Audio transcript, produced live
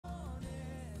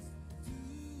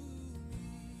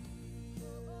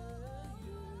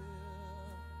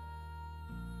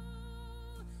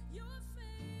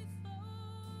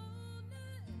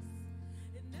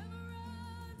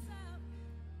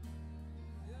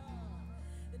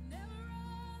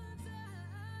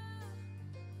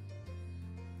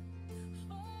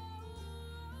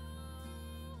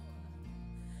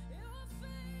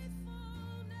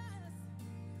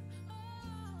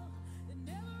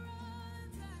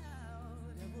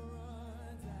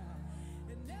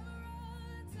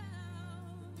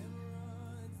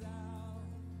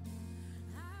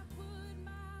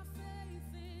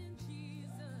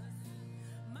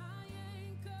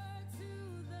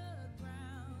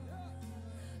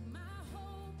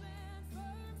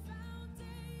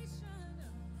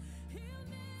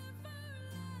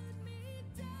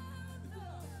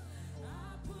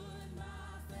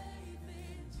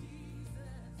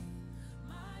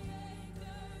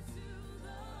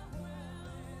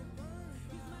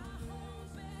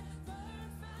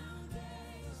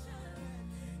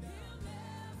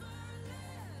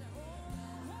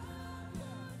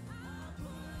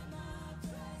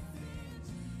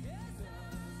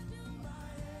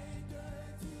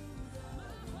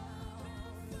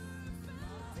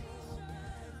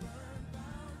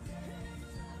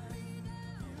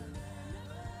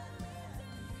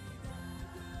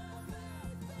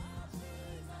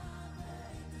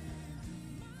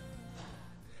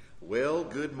Well,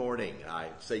 good morning. I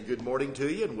say good morning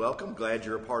to you and welcome. Glad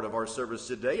you're a part of our service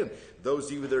today. And those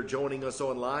of you that are joining us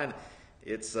online,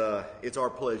 it's our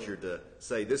pleasure to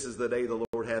say this is the day the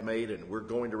Lord hath made, and we're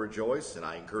going to rejoice. And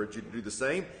I encourage you to do the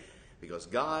same, because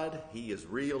God, He is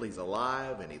real, He's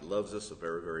alive, and He loves us so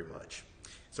very, very much.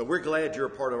 So we're glad you're a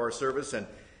part of our service.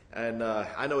 And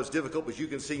I know it's difficult because you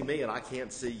can see me and I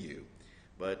can't see you.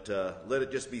 But let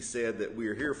it just be said that we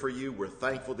are here for you. We're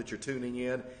thankful that you're tuning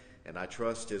in. And I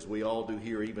trust, as we all do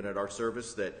here, even at our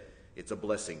service, that it's a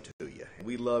blessing to you. And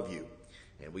we love you,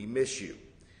 and we miss you.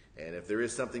 And if there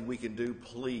is something we can do,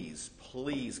 please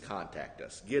contact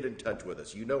us. Get in touch with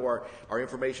us. You know our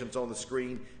information's on the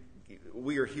screen.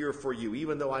 We are here for you.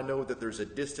 Even though I know that there's a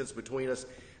distance between us,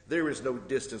 there is no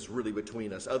distance really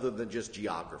between us other than just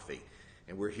geography.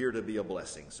 And we're here to be a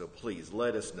blessing. So please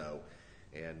let us know.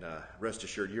 And rest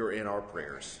assured, you're in our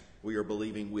prayers. We are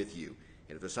believing with you.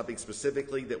 And if there's something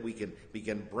specifically that we can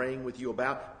begin praying with you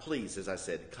about, please, as I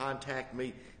said, contact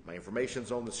me. My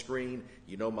information's on the screen.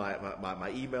 You know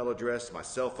my email address, my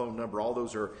cell phone number, all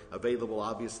those are available,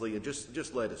 obviously. And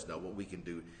just let us know what we can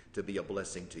do to be a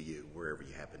blessing to you, wherever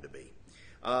you happen to be.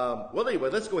 Well, anyway,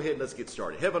 let's go ahead and let's get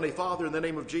started. Heavenly Father, in the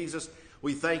name of Jesus,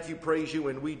 we thank you, praise you,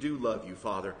 and we do love you,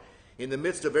 Father. In the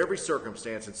midst of every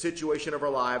circumstance and situation of our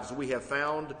lives, we have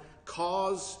found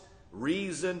cause,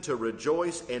 reason to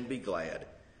rejoice and be glad.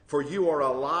 For you are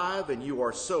alive, and you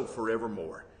are so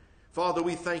forevermore. Father,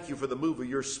 we thank you for the move of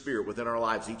your Spirit within our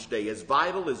lives each day, as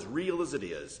vital, as real as it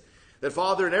is. That,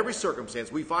 Father, in every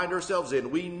circumstance we find ourselves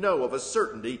in, we know of a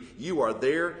certainty you are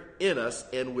there in us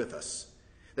and with us.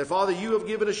 That, Father, you have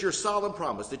given us your solemn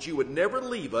promise that you would never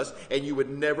leave us and you would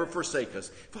never forsake us.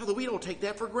 Father, we don't take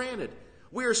that for granted.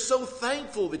 We are so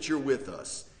thankful that you're with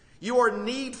us. You are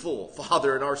needful,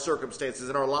 Father, in our circumstances,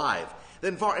 in our life,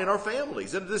 in our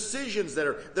families, and the decisions that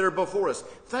are before us.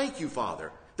 Thank you,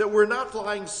 Father, that we're not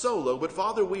flying solo, but,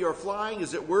 Father, we are flying,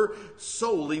 as it were,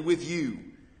 solely with you.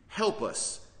 Help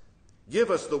us. Give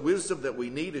us the wisdom that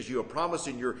we need, as you have promised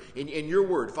in your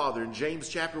word, Father. In James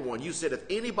chapter 1, you said if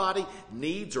anybody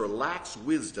needs or lacks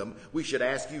wisdom, we should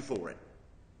ask you for it.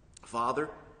 Father,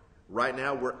 right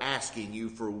now we're asking you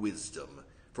for wisdom,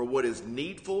 for what is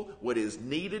needful, what is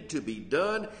needed to be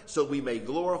done, so we may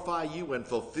glorify you and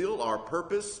fulfill our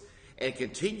purpose and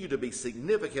continue to be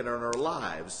significant in our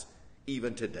lives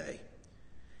even today.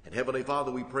 And Heavenly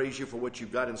Father, we praise you for what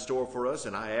you've got in store for us,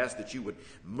 and I ask that you would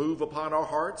move upon our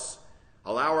hearts,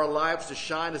 allow our lives to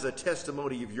shine as a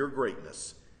testimony of your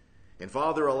greatness. And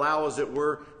Father, allow, as it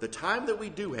were, the time that we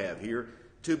do have here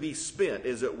to be spent,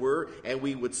 as it were, and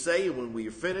we would say when we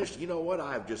are finished, you know what,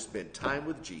 I have just spent time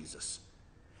with Jesus.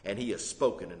 And he has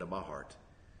spoken into my heart.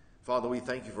 Father, we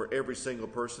thank you for every single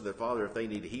person that, Father, if they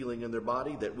need healing in their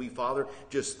body, that we, Father,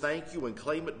 just thank you and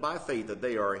claim it by faith that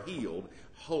they are healed,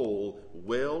 whole,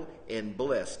 well, and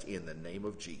blessed in the name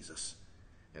of Jesus.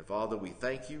 And Father, we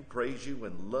thank you, praise you,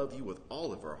 and love you with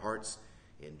all of our hearts.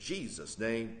 In Jesus'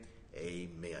 name,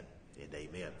 amen and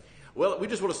amen. Well, we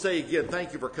just want to say again,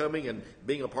 thank you for coming and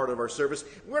being a part of our service.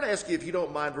 We're going to ask you, if you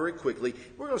don't mind, very quickly,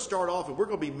 we're going to start off, and we're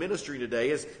going to be ministering today,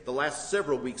 as the last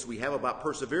several weeks we have, about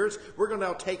perseverance. We're going to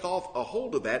now take off a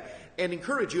hold of that and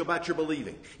encourage you about your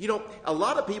believing. You know, a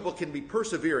lot of people can be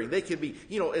persevering. They can be,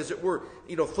 as it were,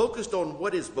 focused on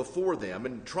what is before them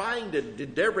and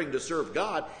endeavoring to serve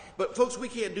God. But folks, we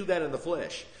can't do that in the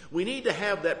flesh. We need to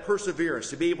have that perseverance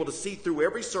to be able to see through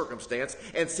every circumstance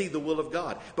and see the will of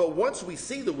God. But once we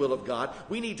see the will of God,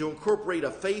 we need to incorporate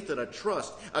a faith and a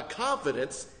trust, a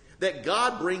confidence that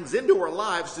God brings into our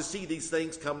lives to see these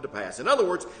things come to pass. In other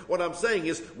words, what I'm saying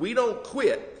is we don't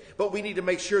quit, but we need to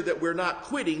make sure that we're not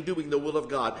quitting doing the will of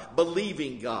God,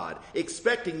 believing God,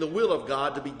 expecting the will of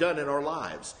God to be done in our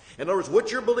lives. In other words,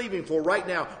 what you're believing for right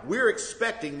now, we're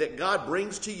expecting that God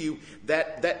brings to you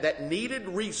that needed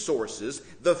resources,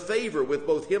 the favor with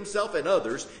both himself and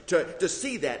others to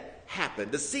see that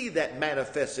happen, to see that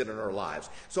manifested in our lives.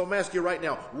 So I'm asking you right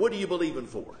now, what are you believing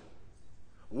for?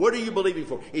 What are you believing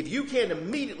for? If you can't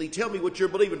immediately tell me what you're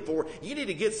believing for, you need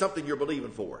to get something you're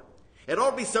believing for. It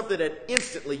ought to be something that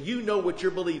instantly you know what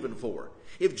you're believing for.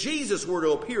 If Jesus were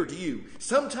to appear to you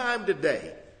sometime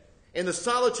today, in the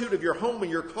solitude of your home, in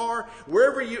your car,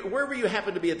 wherever you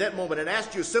happen to be at that moment, and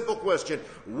asked you a simple question,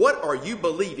 what are you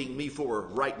believing me for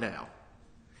right now?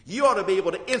 You ought to be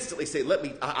able to instantly say,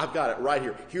 I've got it right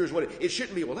here. Here's what it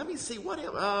shouldn't be, well, let me see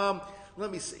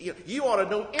let me see. You ought to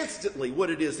know instantly what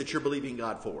it is that you're believing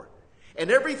God for. And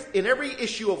in every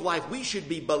issue of life, we should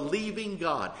be believing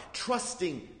God,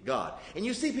 trusting God. And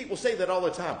you see people say that all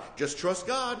the time. Just trust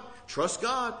God, trust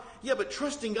God. Yeah, but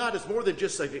trusting God is more than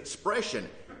just an expression.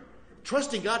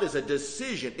 Trusting God is a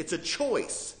decision. It's a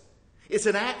choice. It's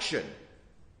an action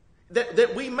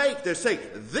that we make to say,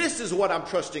 this is what I'm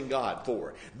trusting God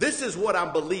for. This is what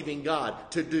I'm believing God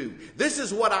to do. This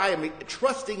is what I am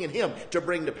trusting in Him to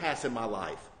bring to pass in my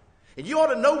life. And you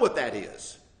ought to know what that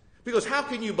is. Because how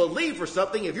can you believe for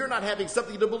something if you're not having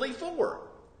something to believe for?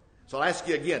 So I'll ask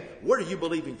you again, what are you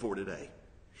believing for today?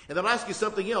 And then I'll ask you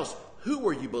something else. Who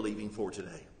are you believing for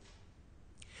today?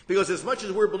 Because as much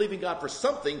as we're believing God for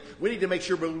something, we need to make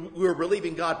sure we're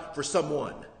believing God for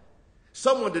someone.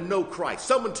 Someone to know Christ,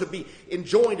 someone to be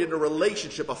enjoined in a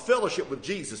relationship, a fellowship with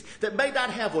Jesus that may not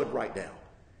have one right now.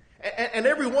 And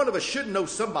every one of us should know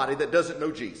somebody that doesn't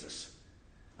know Jesus.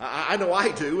 I know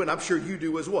I do, and I'm sure you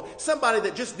do as well. Somebody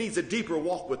that just needs a deeper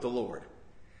walk with the Lord.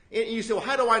 And you say, well,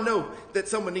 how do I know that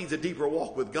someone needs a deeper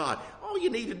walk with God? All you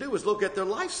need to do is look at their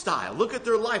lifestyle, look at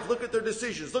their life, look at their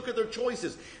decisions, look at their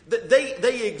choices.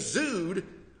 They exude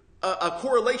a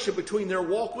correlation between their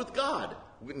walk with God,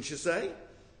 wouldn't you say?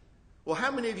 Well,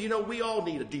 how many of you know we all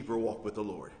need a deeper walk with the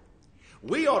Lord?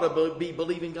 We ought to be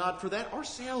believing God for that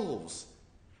ourselves.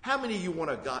 How many of you want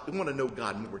to know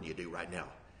God more than you do right now?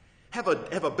 Have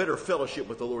a better fellowship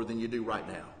with the Lord than you do right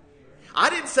now. I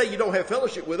didn't say you don't have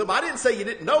fellowship with Him. I didn't say you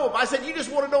didn't know Him. I said you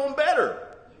just want to know Him better.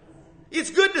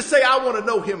 It's good to say I want to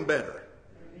know Him better.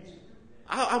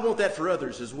 I want that for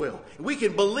others as well. We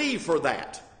can believe for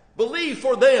that. Believe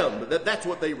for them that that's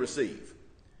what they receive.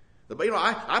 You know,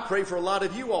 I pray for a lot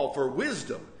of you all for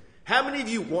wisdom. How many of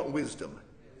you want wisdom?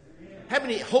 How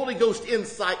many Holy Ghost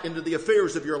insight into the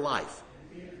affairs of your life?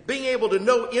 Being able to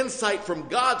know insight from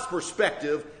God's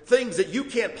perspective, things that you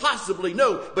can't possibly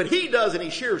know, but He does and He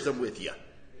shares them with you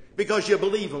because you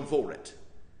believe Him for it.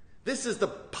 This is the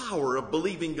power of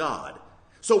believing God.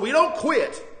 So we don't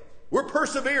quit. We're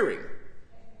persevering.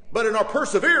 But in our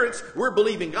perseverance, we're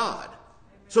believing God.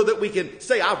 So that we can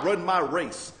say, I've run my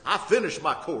race. I finished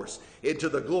my course. Into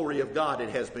the glory of God, it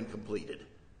has been completed.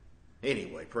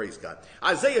 Anyway, praise God.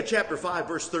 Isaiah chapter 5,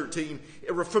 verse 13,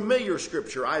 a familiar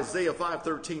scripture. Isaiah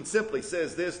 5:13 simply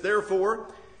says this,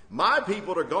 therefore, my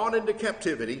people are gone into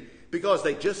captivity because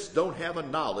they just don't have a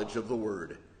knowledge of the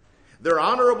word. Their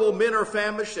honorable men are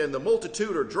famished, and the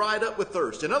multitude are dried up with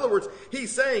thirst. In other words,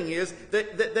 he's saying is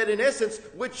that in essence,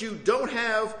 which you don't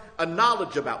have a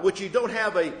knowledge about, which you don't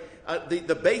have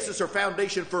the basis or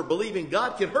foundation for believing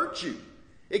God can hurt you.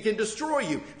 It can destroy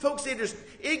you. Folks,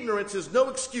 ignorance is no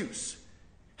excuse.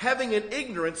 Having an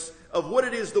ignorance of what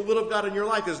it is the will of God in your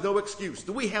life is no excuse.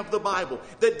 We have the Bible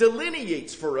that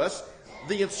delineates for us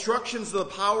the instructions, the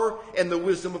power, and the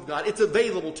wisdom of God. It's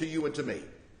available to you and to me.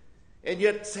 And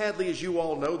yet, sadly, as you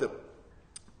all know, that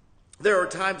there are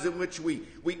times in which we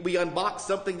unbox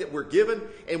something that we're given,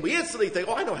 and we instantly think,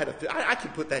 oh, I know how to, I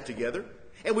can put that together.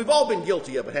 And we've all been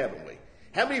guilty of it, haven't we?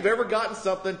 How many have ever gotten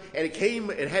something and it came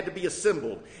and had to be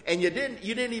assembled, and you didn't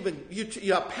even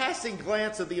a passing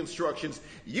glance of the instructions,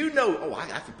 you know, oh, I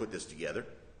can put this together.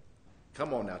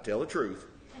 Come on now, tell the truth.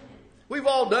 We've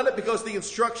all done it because the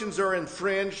instructions are in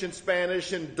French and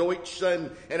Spanish and Deutsch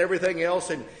and everything else,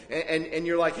 and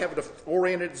you're like having to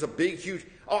orient it as a big, huge,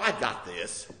 oh, I got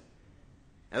this.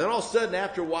 And then all of a sudden,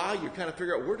 after a while, you kind of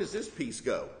figure out, where does this piece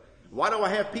go? Why do I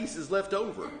have pieces left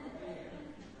over?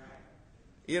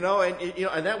 And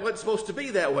that wasn't supposed to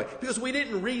be that way because we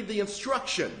didn't read the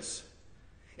instructions.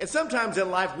 And sometimes in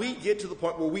life we get to the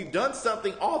point where we've done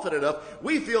something often enough,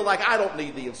 we feel like I don't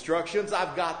need the instructions,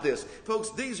 I've got this.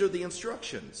 Folks, these are the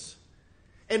instructions.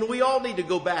 And we all need to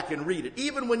go back and read it.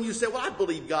 Even when you say, well, I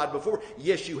believed God before.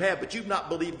 Yes, you have, but you've not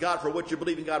believed God for what you're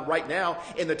believing God right now,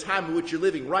 in the time in which you're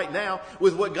living right now,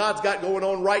 with what God's got going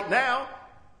on right now.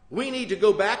 We need to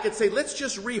go back and say, let's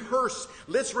just rehearse.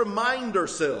 Let's remind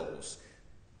ourselves.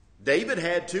 David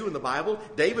had to in the Bible.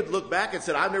 David looked back and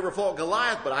said, I never fought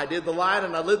Goliath, but I did the lion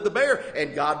and I led the bear,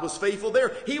 and God was faithful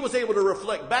there. He was able to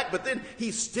reflect back, but then he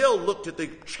still looked at the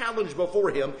challenge before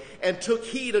him and took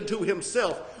heed unto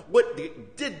himself. What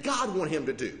did God want him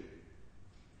to do?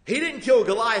 He didn't kill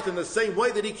Goliath in the same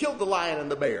way that he killed the lion and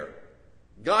the bear.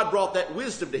 God brought that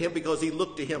wisdom to him because he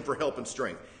looked to him for help and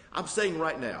strength. I'm saying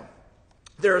right now,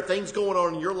 there are things going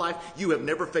on in your life you have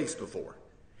never faced before.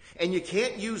 And you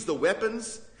can't use the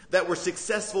weapons that were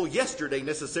successful yesterday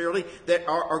necessarily that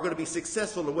are going to be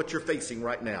successful in what you're facing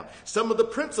right now. Some of the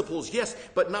principles, yes,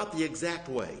 but not the exact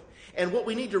way. And what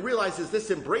we need to realize is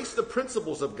this: embrace the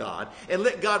principles of God and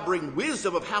let God bring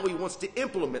wisdom of how he wants to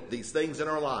implement these things in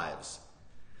our lives.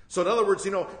 So in other words,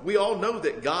 we all know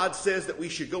that God says that we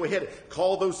should go ahead and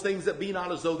call those things that be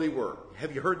not as though they were.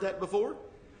 Have you heard that before?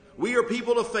 We are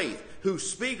people of faith who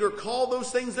speak or call those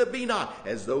things that be not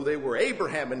as though they were.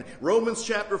 Abraham in Romans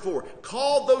chapter 4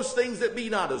 called those things that be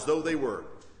not as though they were.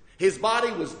 His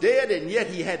body was dead, and yet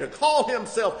he had to call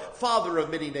himself father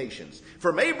of many nations.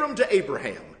 From Abram to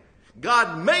Abraham,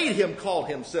 God made him call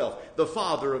himself the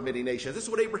father of many nations. This is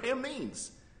what Abraham means.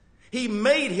 He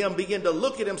made him begin to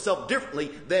look at himself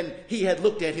differently than he had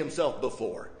looked at himself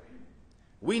before.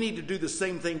 We need to do the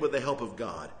same thing with the help of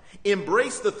God.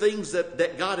 Embrace the things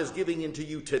that God is giving into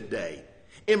you today.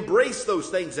 Embrace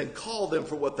those things and call them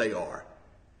for what they are.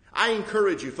 I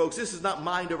encourage you, folks, this is not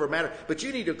mind over matter, but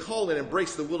you need to call and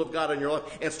embrace the will of God in your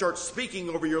life and start speaking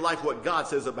over your life what God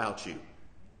says about you.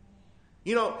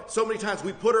 You know, so many times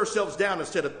we put ourselves down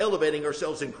instead of elevating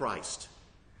ourselves in Christ.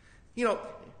 You know,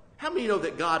 how many know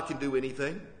that God can do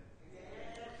anything?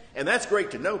 And that's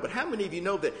great to know, but how many of you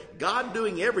know that God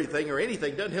doing everything or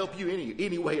anything doesn't help you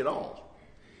any way at all?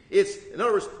 In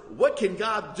other words, what can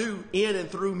God do in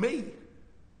and through me?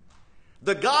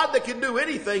 The God that can do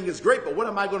anything is great, but what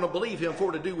am I going to believe him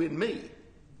for to do in me?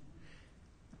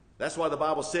 That's why the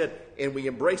Bible said, and we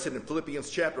embrace it in Philippians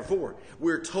chapter 4,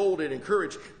 we're told and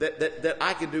encouraged that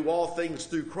I can do all things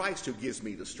through Christ who gives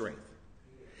me the strength.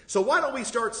 So why don't we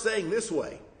start saying this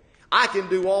way? I can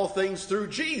do all things through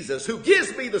Jesus who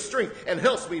gives me the strength and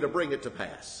helps me to bring it to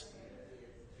pass.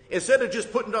 Instead of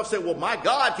just putting it off saying, well, my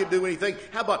God can do anything.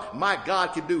 How about my God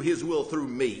can do his will through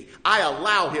me? I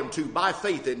allow him to by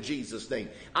faith in Jesus' name.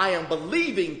 I am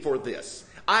believing for this.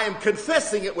 I am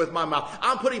confessing it with my mouth.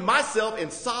 I'm putting myself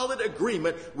in solid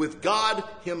agreement with God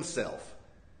himself.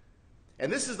 And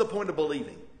this is the point of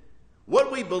believing. What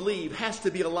we believe has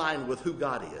to be aligned with who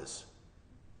God is.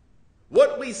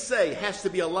 What we say has to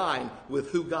be aligned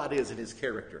with who God is and his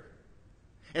character.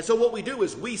 And so what we do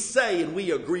is we say and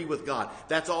we agree with God.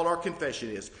 That's all our confession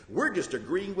is. We're just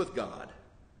agreeing with God.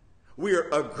 We're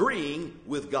agreeing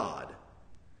with God.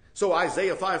 So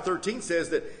Isaiah 5:13 says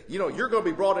that, you're going to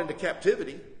be brought into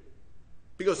captivity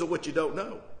because of what you don't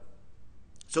know.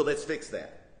 So let's fix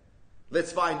that.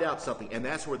 Let's find out something. And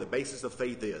that's where the basis of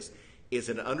faith is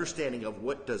an understanding of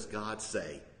what does God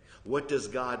say? What does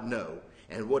God know?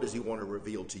 And what does he want to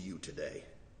reveal to you today?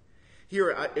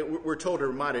 Here, we're told and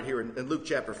reminded here in Luke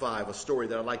chapter 5, a story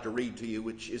that I'd like to read to you,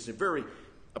 which is very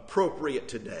appropriate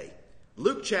today.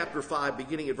 Luke chapter 5,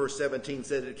 beginning at verse 17,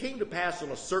 says, it came to pass on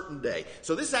a certain day.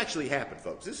 So this actually happened,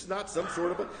 folks. This is not some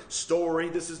sort of a story.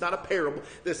 This is not a parable.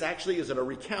 This actually is a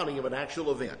recounting of an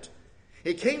actual event.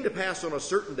 It came to pass on a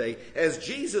certain day as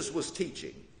Jesus was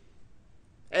teaching.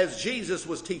 As Jesus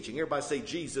was teaching. Everybody say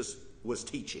Jesus was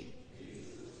teaching.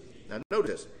 Now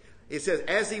notice, it says,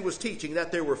 as he was teaching,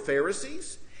 that there were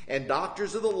Pharisees and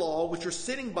doctors of the law, which are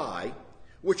sitting by,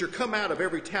 which are come out of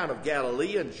every town of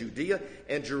Galilee and Judea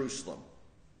and Jerusalem.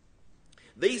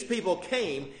 These people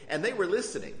came and they were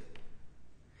listening.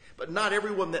 But not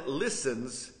everyone that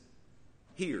listens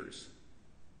hears.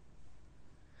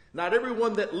 Not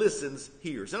everyone that listens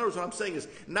hears. In other words, what I'm saying is,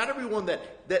 not everyone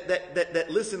that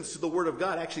listens to the word of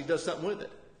God actually does something with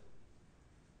it.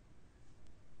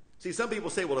 See, some people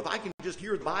say, well, if I can just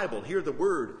hear the Bible, hear the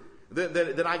word,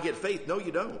 then I get faith. No,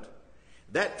 you don't.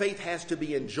 That faith has to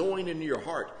be enjoined in your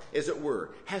heart, as it were.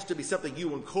 Has to be something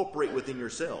you incorporate within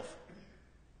yourself.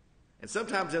 And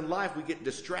sometimes in life we get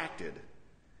distracted.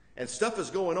 And stuff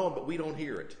is going on, but we don't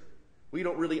hear it. We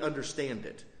don't really understand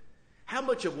it. How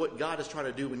much of what God is trying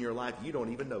to do in your life you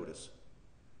don't even notice?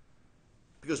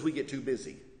 Because we get too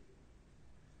busy.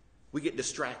 We get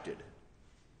distracted.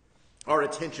 Our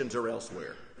attentions are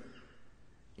elsewhere.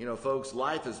 Folks,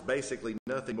 life is basically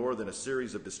nothing more than a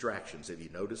series of distractions. Have you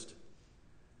noticed?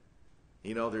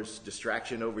 There's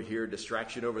distraction over here,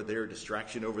 distraction over there,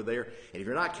 distraction over there. And if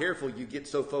you're not careful, you get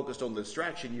so focused on the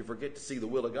distraction, you forget to see the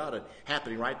will of God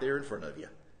happening right there in front of you.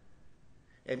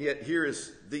 And yet here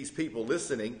is these people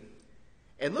listening.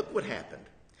 And look what happened.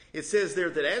 It says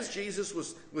there that as Jesus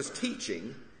was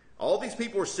teaching, all these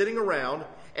people were sitting around,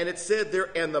 and it said there,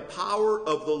 and the power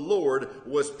of the Lord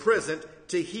was present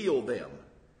to heal them.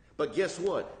 But guess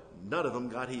what? None of them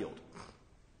got healed.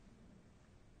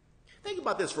 Think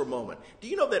about this for a moment. Do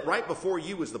you know that right before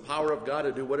you is the power of God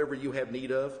to do whatever you have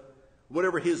need of?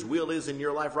 Whatever his will is in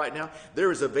your life right now,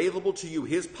 there is available to you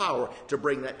his power to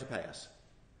bring that to pass.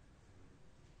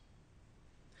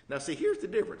 Now see, here's the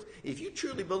difference. If you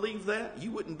truly believe that,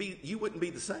 you wouldn't be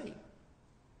the same.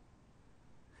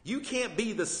 You can't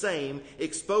be the same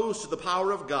exposed to the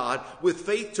power of God with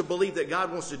faith to believe that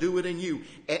God wants to do it in you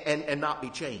and not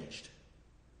be changed.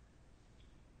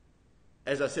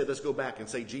 As I said, let's go back and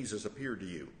say Jesus appeared to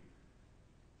you.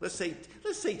 Let's say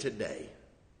today,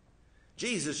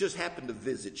 Jesus just happened to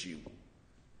visit you.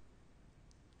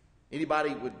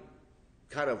 Anybody would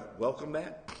kind of welcome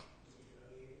that?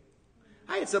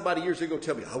 I had somebody years ago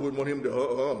tell me, I wouldn't want him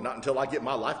to, not until I get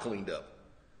my life cleaned up.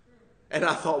 And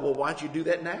I thought, well, why don't you do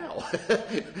that now?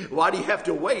 Why do you have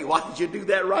to wait? Why don't you do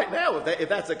that right now if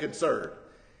that's a concern?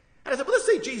 And I said, well, let's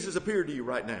say Jesus appeared to you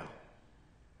right now.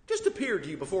 Just appeared to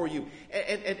you before you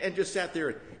and just sat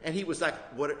there. And he was like,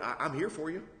 I'm here for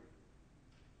you.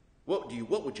 What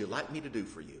would you like me to do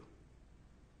for you?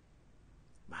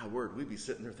 My word, we'd be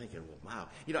sitting there thinking, well,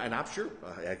 wow. And I'm sure,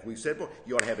 like we've said before,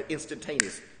 you ought to have it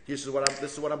instantaneous. This is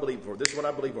what I'm believing for. This is what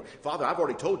I'm believing for. Father, I've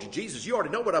already told you, Jesus, you already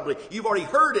know what I believe. You've already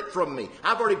heard it from me.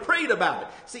 I've already prayed about it.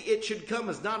 See, it should come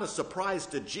as not a surprise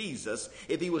to Jesus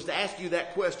if he was to ask you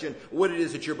that question, what it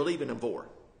is that you're believing him for.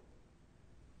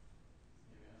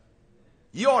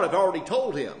 You ought to have already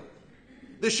told him.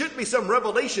 There shouldn't be some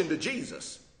revelation to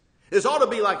Jesus. This ought to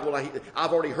be like, well,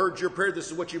 I've already heard your prayer.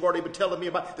 This is what you've already been telling me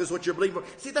about. This is what you're believing for.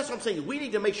 See, that's what I'm saying. We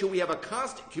need to make sure we have a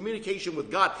constant communication with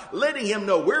God, letting him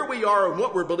know where we are and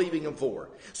what we're believing him for.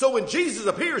 So when Jesus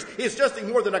appears, it's nothing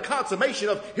more than a consummation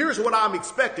of, here's what I'm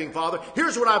expecting, Father.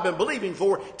 Here's what I've been believing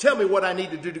for. Tell me what I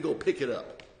need to do to go pick it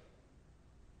up.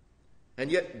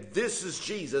 And yet, this is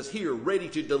Jesus here, ready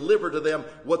to deliver to them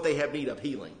what they have need of,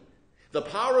 healing. The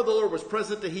power of the Lord was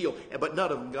present to heal, but none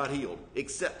of them got healed,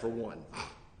 except for one.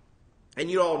 And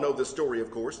you all know the story,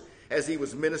 of course, as he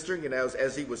was ministering and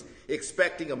as he was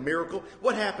expecting a miracle.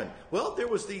 What happened? Well, there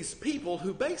was these people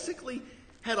who basically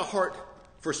had a heart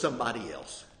for somebody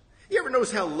else. You ever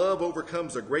notice how love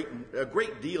overcomes a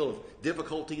great deal of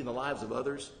difficulty in the lives of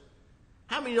others?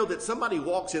 How many know that somebody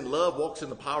walks in love, walks in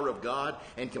the power of God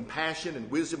and compassion and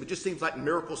wisdom? It just seems like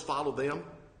miracles follow them,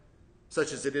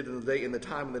 such as it did in the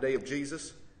time and the day of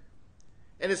Jesus.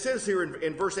 And it says here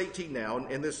in verse 18 now,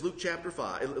 in this Luke chapter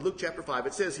 5,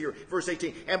 it says here, verse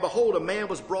 18, and behold, a man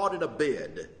was brought in a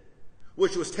bed,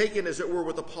 which was taken, as it were,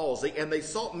 with a palsy, and they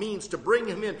sought means to bring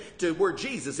him in to where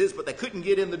Jesus is, but they couldn't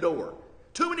get in the door.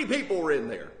 Too many people were in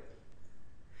there.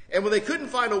 And when they couldn't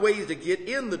find a way to get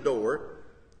in the door,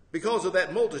 because of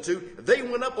that multitude, they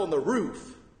went up on the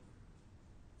roof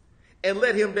and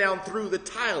let him down through the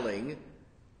tiling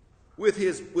with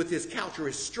his couch or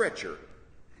his stretcher,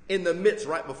 in the midst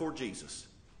right before Jesus.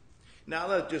 Now,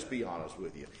 let's just be honest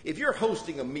with you. If you're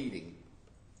hosting a meeting,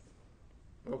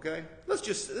 okay, let's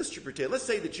just pretend. Let's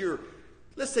say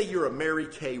you're a Mary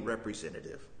Kay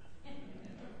representative.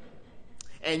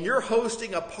 And you're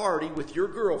hosting a party with your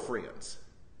girlfriends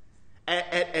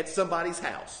at somebody's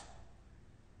house.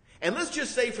 And let's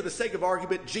just say, for the sake of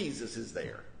argument, Jesus is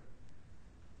there.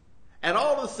 And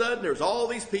all of a sudden, there's all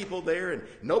these people there, and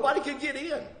nobody can get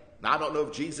in. Now, I don't know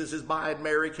if Jesus is buying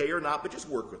Mary Kay or not, but just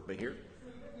work with me here.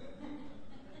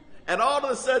 And all of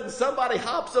a sudden, somebody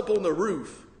hops up on the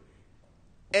roof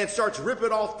and starts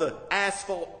ripping off the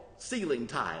asphalt ceiling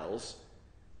tiles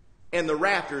and the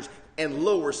rafters and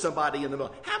lowers somebody in the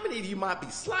middle. How many of you might be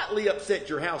slightly upset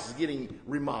your house is getting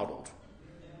remodeled?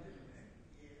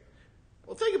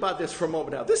 Well, think about this for a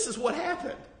moment now. This is what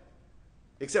happened,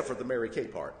 except for the Mary Kay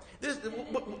part.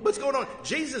 What's going on?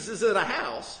 Jesus is in a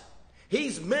house.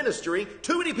 He's ministering.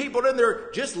 Too many people are in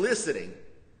there just listening,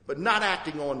 but not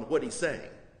acting on what he's saying.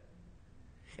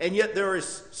 And yet there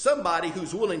is somebody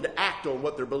who's willing to act on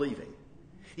what they're believing.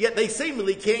 Yet they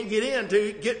seemingly can't get in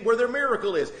to get where their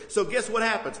miracle is. So guess what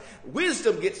happens?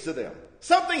 Wisdom gets to them.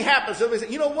 Something happens. So they say,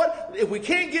 you know what? If we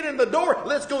can't get in the door,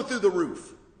 let's go through the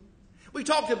roof. We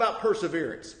talked about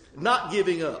perseverance, not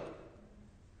giving up.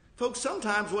 Folks,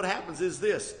 sometimes what happens is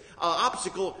this. An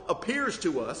obstacle appears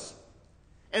to us.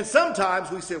 And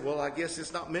sometimes we say, well, I guess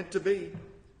it's not meant to be.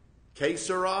 Que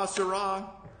sera, sera.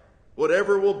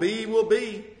 Whatever will be, will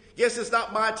be. Guess it's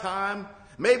not my time.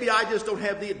 Maybe I just don't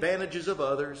have the advantages of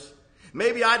others.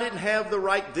 Maybe I didn't have the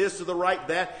right this or the right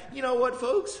that. You know what,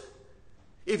 folks?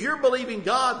 If you're believing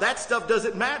God, that stuff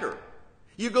doesn't matter.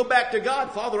 You go back to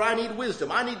God, Father, I need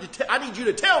wisdom. I need you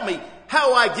to tell me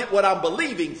how I get what I'm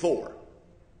believing for.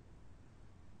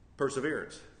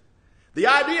 Perseverance. The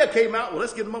idea came out, well,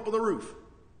 let's get him up on the roof.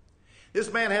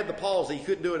 This man had the palsy. He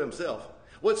couldn't do it himself.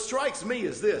 What strikes me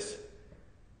is this.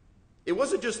 It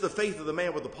wasn't just the faith of the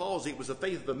man with the palsy. It was the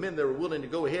faith of the men that were willing to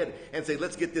go ahead and say,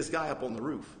 let's get this guy up on the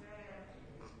roof.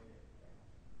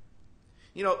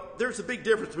 You know, there's a big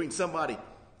difference between somebody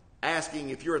asking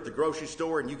if you're at the grocery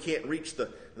store and you can't reach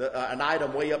an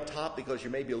item way up top because you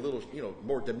may be a little,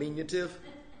 more diminutive.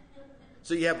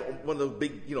 So you have one of those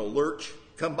big, lurch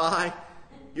come by.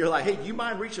 You're like, hey, do you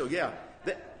mind reaching? Oh, yeah.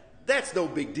 That's no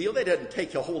big deal. That doesn't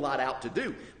take a whole lot out to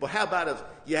do. But how about if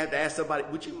you have to ask somebody,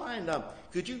 would you mind,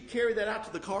 could you carry that out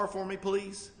to the car for me,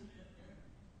 please?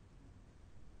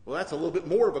 Well, that's a little bit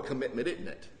more of a commitment, isn't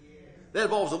it? That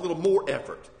involves a little more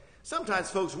effort. Sometimes,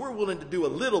 folks, we're willing to do a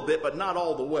little bit, but not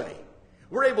all the way.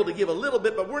 We're able to give a little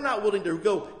bit, but we're not willing to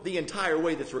go the entire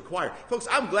way that's required. Folks,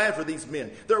 I'm glad for these men.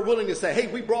 They're willing to say, hey,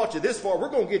 we brought you this far. We're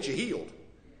going to get you healed.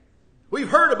 We've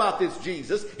heard about this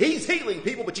Jesus. He's healing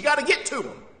people, but you got to get to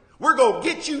him. We're going to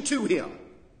get you to him.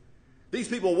 These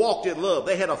people walked in love.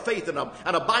 They had a faith and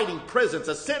an abiding presence,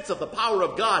 a sense of the power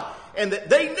of God, and that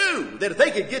they knew that if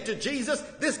they could get to Jesus,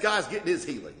 this guy's getting his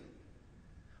healing.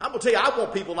 I'm going to tell you, I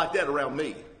want people like that around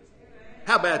me.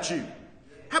 How about you?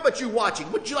 How about you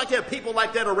watching? Would you like to have people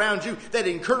like that around you that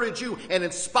encourage you and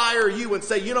inspire you and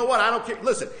say, you know what, I don't care.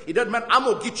 Listen, it doesn't matter. I'm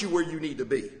going to get you where you need to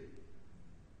be.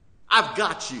 I've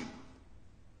got you.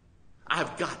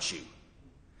 I've got you.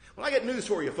 Well, I got news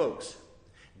for you, folks.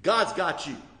 God's got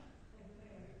you.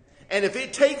 And if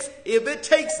it takes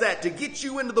that to get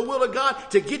you into the will of God,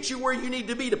 to get you where you need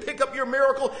to be, to pick up your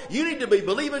miracle, you need to be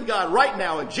believing God right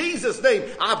now. In Jesus' name,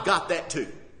 I've got that too.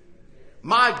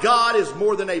 My God is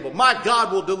more than able. My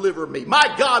God will deliver me.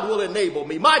 My God will enable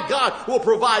me. My God will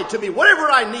provide to me whatever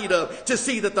I need of to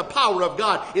see that the power of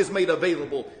God is made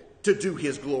available to do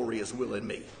his glorious will in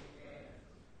me.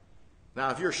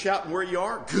 Now, if you're shouting where you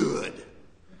are, good.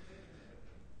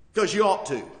 Because you ought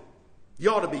to. You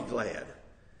ought to be glad.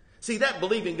 See, that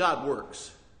believing God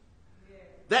works.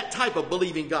 That type of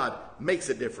believing God makes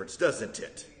a difference, doesn't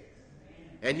it?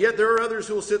 And yet there are others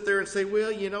who will sit there and say,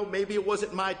 well, you know, maybe it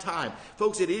wasn't my time.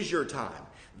 Folks, it is your time.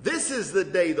 This is the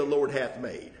day the Lord hath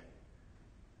made.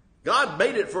 God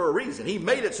made it for a reason. He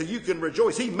made it so you can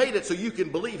rejoice. He made it so you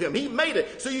can believe him. He made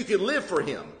it so you can live for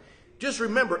him. Just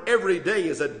remember, every day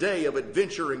is a day of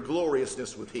adventure and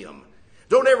gloriousness with him.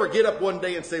 Don't ever get up one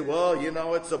day and say, well, you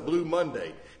know, it's a blue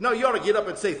Monday. No, you ought to get up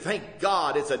and say, thank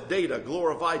God it's a day to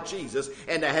glorify Jesus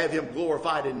and to have him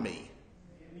glorified in me.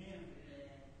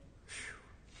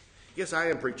 Yes, I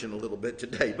am preaching a little bit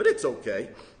today, but it's okay.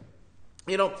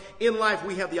 You know, in life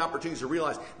we have the opportunity to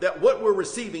realize that what we're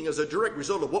receiving is a direct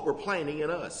result of what we're planting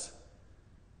in us.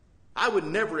 I would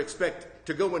never expect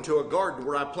to go into a garden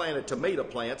where I planted tomato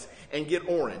plants and get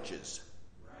oranges.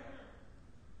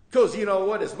 Because you know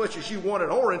what, as much as you want an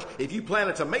orange, if you plant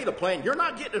a tomato plant, you're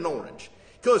not getting an orange.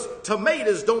 Because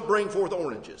tomatoes don't bring forth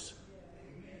oranges.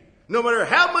 No matter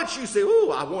how much you say,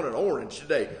 ooh, I want an orange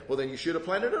today. Well, then you should have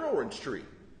planted an orange tree.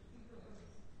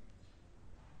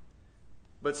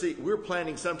 But see, we're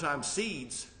planting sometimes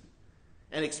seeds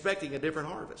and expecting a different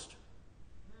harvest.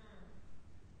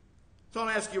 So I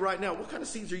want to ask you right now, what kind of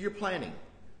seeds are you planting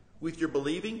with your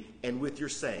believing and with your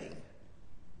saying?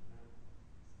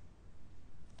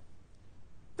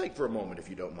 Think for a moment if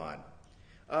you don't mind.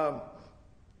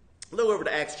 Look over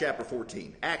to Acts chapter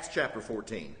 14. Acts chapter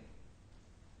 14.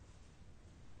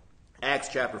 Acts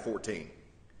chapter 14.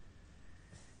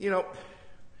 You know,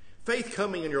 faith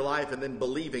coming in your life and then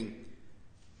believing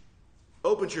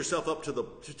opens yourself up to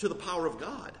the power of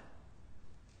God.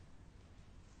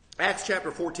 Acts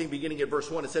chapter 14, beginning at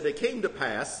verse 1, it said, it came to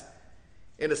pass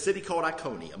in a city called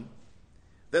Iconium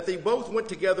that they both went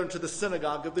together into the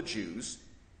synagogue of the Jews,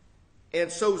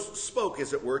 and so spoke,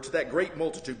 as it were, to that great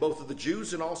multitude, both of the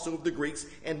Jews and also of the Greeks,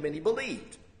 and many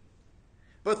believed.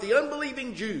 But the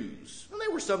unbelieving Jews, and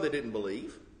there were some that didn't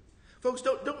believe. Folks,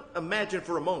 don't imagine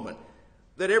for a moment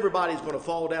that everybody's going to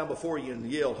fall down before you and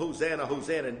yell, Hosanna,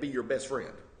 Hosanna, and be your best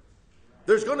friend.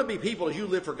 There's going to be people as you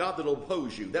live for God that will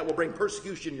oppose you, that will bring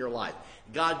persecution in your life.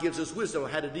 God gives us wisdom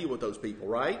on how to deal with those people,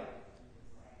 right?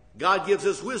 God gives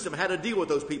us wisdom how to deal with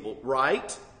those people,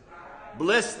 right?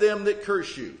 Bless them that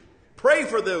curse you. Pray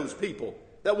for those people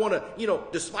that want to,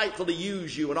 despitefully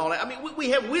use you and all that. I mean,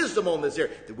 we have wisdom on this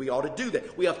area. We ought to do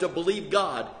that. We have to believe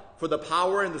God for the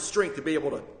power and the strength to be able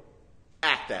to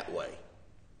act that way.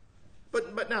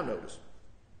 But now notice.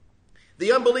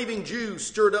 The unbelieving Jews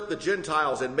stirred up the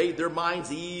Gentiles and made their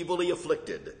minds evilly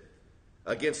afflicted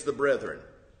against the brethren.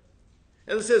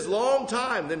 And it says, long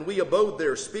time then we abode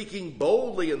there, speaking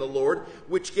boldly in the Lord,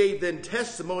 which gave them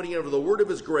testimony of the word of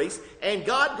his grace. And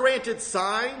God granted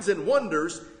signs and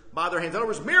wonders by their hands. In other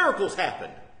words, miracles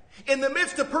happened. In the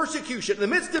midst of persecution, in the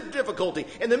midst of difficulty,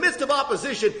 in the midst of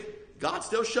opposition, God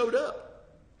still showed up.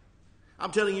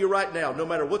 I'm telling you right now, no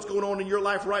matter what's going on in your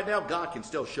life right now, God can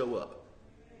still show up.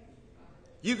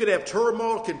 You could have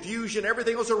turmoil, confusion,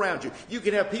 everything else around you. You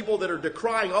can have people that are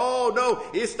decrying, oh no,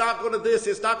 it's not going to this,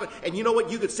 it's not going to... And you know what?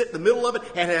 You could sit in the middle of it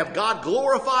and have God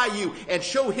glorify you and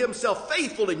show himself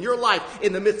faithful in your life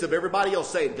in the midst of everybody else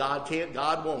saying, God can't,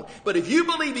 God won't. But if you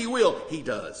believe he will, he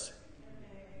does.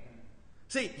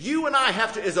 See, you and I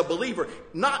have to, as a believer,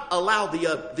 not allow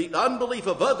the unbelief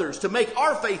of others to make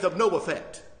our faith of no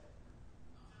effect.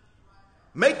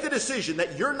 Make the decision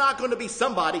that you're not going to be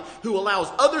somebody who allows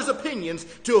others' opinions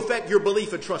to affect your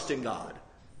belief and trust in God.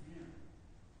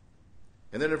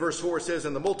 And then in verse 4 it says,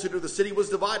 and the multitude of the city was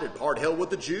divided, part held with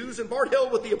the Jews and part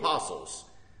held with the apostles.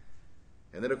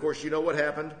 And then, of course, you know what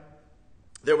happened.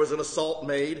 There was an assault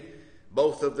made,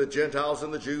 both of the Gentiles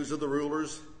and the Jews, of the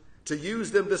rulers, to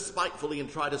use them despitefully and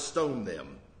try to stone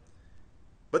them.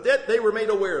 But that they were made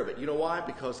aware of it. You know why?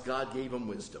 Because God gave them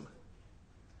wisdom.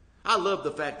 I love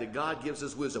the fact that God gives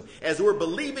us wisdom. As we're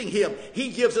believing him, he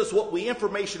gives us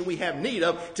information we have need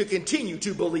of to continue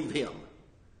to believe him.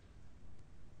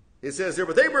 It says there,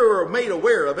 but they were made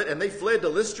aware of it, and they fled to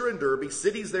Lystra and Derbe,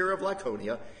 cities there of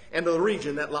Lycaonia, and to the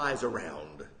region that lies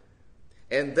around.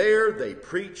 And there they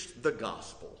preached the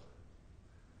gospel.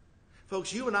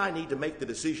 Folks, you and I need to make the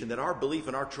decision that our belief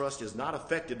and our trust is not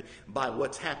affected by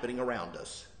what's happening around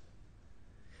us.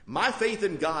 My faith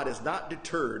in God is not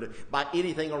deterred by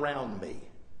anything around me.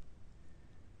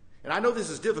 And I know this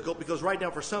is difficult because right now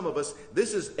for some of us,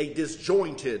 this is a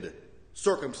disjointed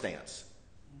circumstance.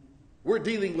 We're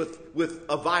dealing with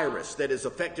a virus that has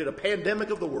affected a pandemic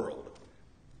of the world.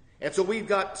 And so we've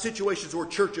got situations where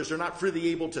churches are not freely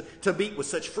able to meet with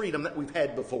such freedom that we've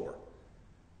had before.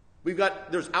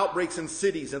 There's outbreaks in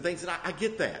cities and things, and I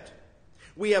get that.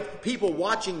 We have people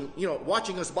watching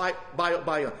us by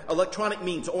electronic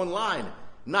means online,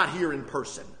 not here in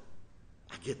person.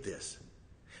 I get this.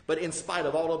 But in spite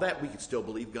of all of that, we can still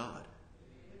believe God.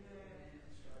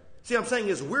 See, what I'm saying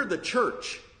is we're the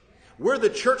church. We're the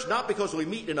church not because we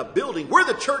meet in a building. We're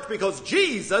the church because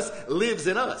Jesus lives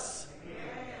in us.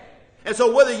 And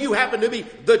so whether you happen to be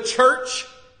the church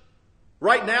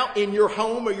right now in your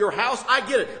home or your house, I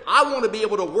get it. I want to be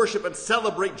able to worship and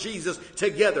celebrate Jesus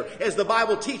together. As the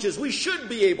Bible teaches, we should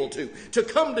be able to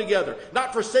come together,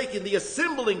 not forsaking the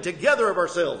assembling together of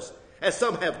ourselves, as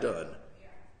some have done.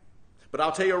 But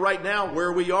I'll tell you right now,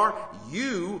 where we are,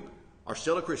 you are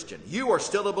still a Christian. You are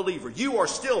still a believer. You are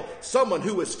still someone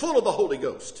who is full of the Holy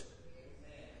Ghost.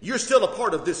 You're still a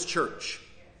part of this church.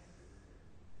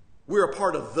 We're a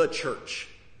part of the church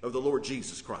of the Lord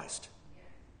Jesus Christ.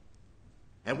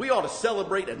 And we ought to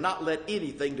celebrate and not let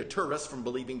anything deter us from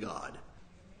believing God.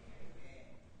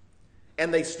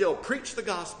 And they still preach the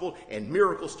gospel and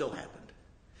miracles still happened.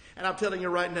 And I'm telling you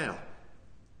right now,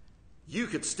 you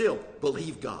could still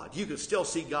believe God. You could still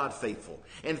see God faithful.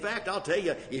 In fact, I'll tell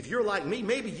you, if you're like me,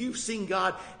 maybe you've seen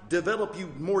God develop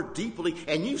you more deeply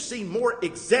and you've seen more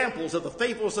examples of the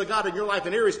faithfulness of God in your life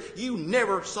in areas you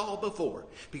never saw before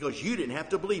because you didn't have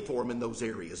to believe for him in those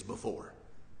areas before.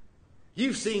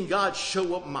 You've seen God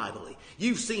show up mightily.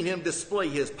 You've seen him display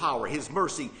his power, his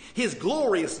mercy, his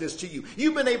gloriousness to you.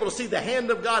 You've been able to see the hand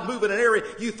of God move in an area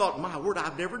you thought, my word,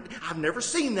 I've never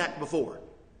seen that before.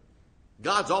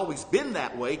 God's always been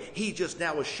that way. He just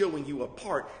now is showing you a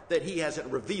part that he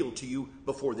hasn't revealed to you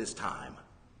before this time.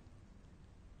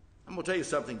 I'm going to tell you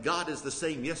something. God is the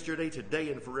same yesterday,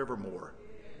 today, and forevermore.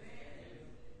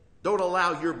 Don't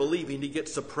allow your believing to get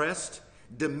suppressed,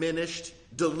 diminished,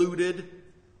 diluted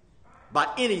by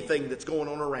anything that's going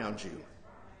on around you.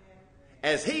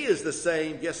 As he is the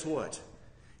same, guess what?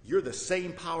 You're the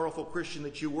same powerful Christian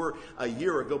that you were a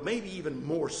year ago, maybe even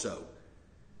more so.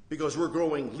 Because we're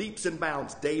growing leaps and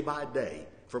bounds day by day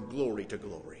from glory to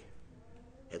glory.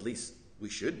 At least we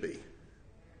should be.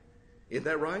 Isn't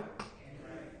that right?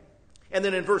 And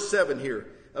then in verse 7 here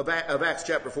of Acts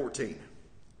chapter 14.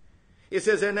 It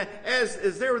says, and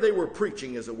as there they were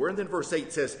preaching, as it were. And then verse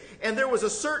 8 says, and there was a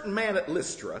certain man at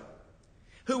Lystra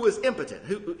who was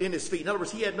impotent in his feet. In other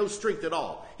words, he had no strength at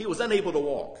all. He was unable to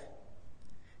walk.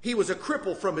 He was a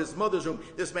cripple from his mother's womb.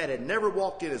 This man had never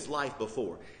walked in his life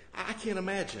before. I can't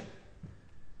imagine.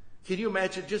 Can you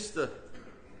imagine just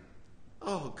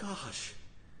oh gosh.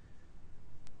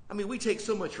 I mean, we take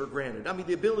so much for granted. I mean,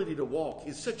 the ability to walk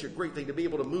is such a great thing, to be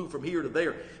able to move from here to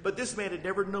there. But this man had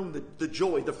never known the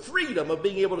joy, the freedom of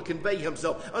being able to convey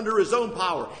himself under his own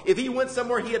power. If he went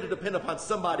somewhere, he had to depend upon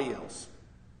somebody else.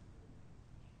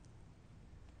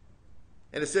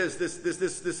 And it says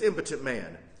this impotent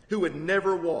man who had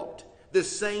never walked,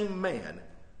 this same man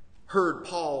heard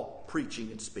Paul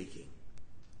preaching and speaking,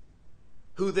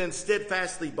 who then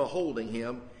steadfastly beholding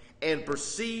him and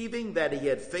perceiving that he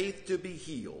had faith to be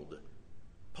healed.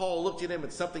 Paul looked at him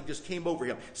and something just came over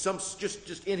him.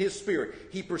 Just in his spirit.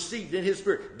 He perceived in his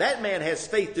spirit, that man has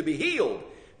faith to be healed.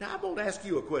 Now I'm going to ask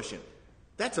you a question.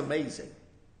 That's amazing.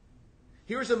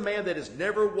 Here's a man that has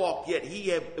never walked, yet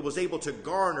he was able to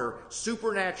garner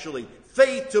supernaturally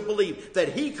faith to believe that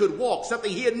he could walk, something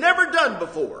he had never done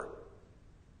before.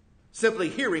 Simply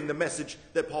hearing the message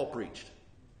that Paul preached.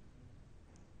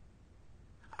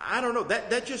 I don't know.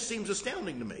 That just seems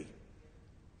astounding to me.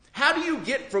 How do you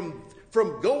get from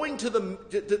going to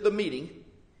the meeting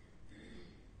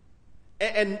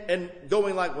and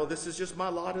going like, well, this is just my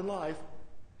lot in life,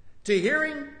 to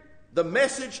hearing the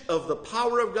message of the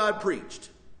power of God preached,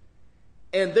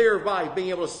 and thereby being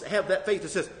able to have that faith that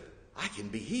says, I can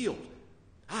be healed.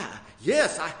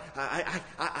 Yes,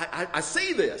 I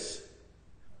see this.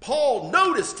 Paul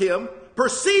noticed him,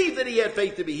 perceived that he had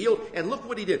faith to be healed, and look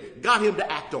what he did. Got him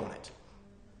to act on it.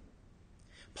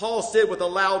 Paul said with a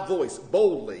loud voice,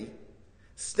 boldly,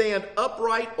 stand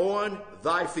upright on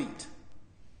thy feet.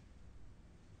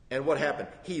 And what happened?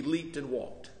 He leaped and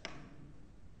walked.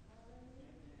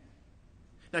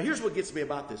 Now here's what gets me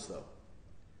about this though.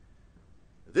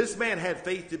 This man had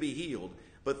faith to be healed,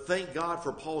 but thank God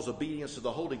for Paul's obedience to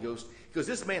the Holy Ghost, because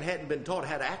this man hadn't been taught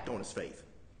how to act on his faith.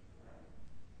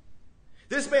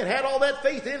 This man had all that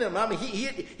faith in him. I mean,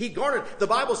 he garnered. The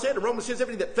Bible said in Romans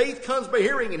 10:17 that faith comes by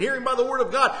hearing, and hearing by the word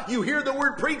of God. You hear the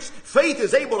word preached, faith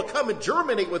is able to come and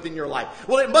germinate within your life.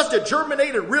 Well, it must have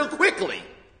germinated real quickly.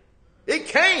 It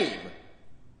came,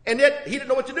 and yet he didn't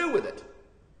know what to do with it.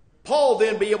 Paul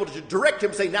then be able to direct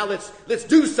him, say, now let's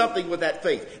do something with that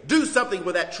faith. Do something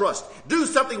with that trust. Do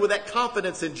something with that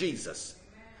confidence in Jesus.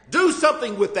 Do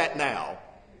something with that now,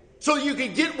 so you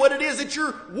can get what it is that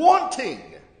you're wanting.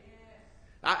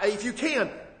 If you can,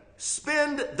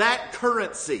 spend that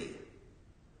currency.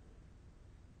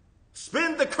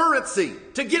 Spend the currency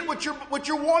to get what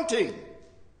you're wanting.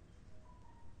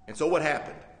 And so what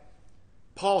happened?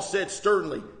 Paul said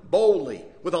sternly, boldly,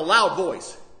 with a loud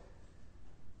voice,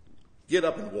 get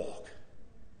up and walk.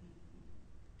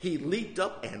 He leaped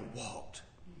up and walked.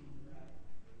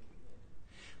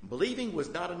 Believing was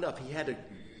not enough. He had to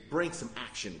bring some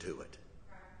action to it.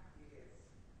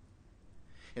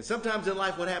 And sometimes in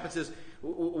life what happens is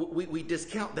we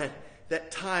discount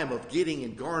that time of getting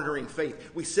and garnering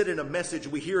faith. We sit in a message,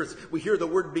 we hear the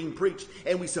word being preached,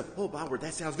 and we say, oh, my word,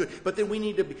 that sounds good. But then we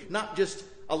need to not just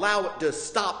allow it to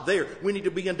stop there. We need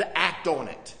to begin to act on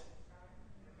it.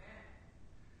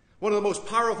 One of the most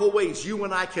powerful ways you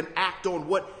and I can act on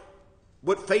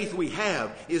what faith we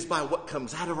have is by what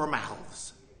comes out of our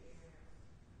mouths.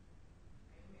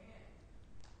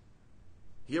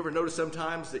 You ever notice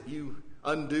sometimes that you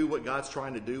undo what God's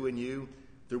trying to do in you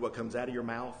through what comes out of your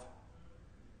mouth?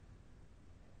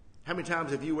 How many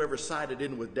times have you ever sided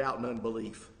in with doubt and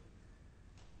unbelief?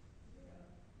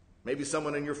 Maybe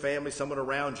someone in your family, someone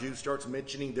around you starts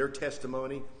mentioning their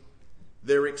testimony,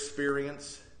 their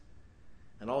experience,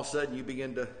 and all of a sudden you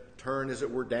begin to turn, as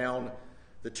it were, down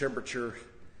the temperature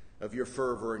of your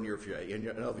fervor and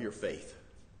of your faith.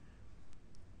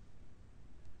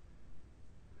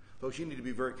 Folks, you need to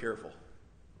be very careful.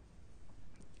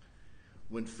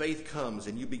 When faith comes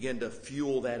and you begin to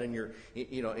fuel that in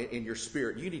your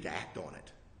spirit, you need to act on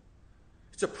it.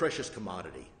 It's a precious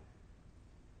commodity.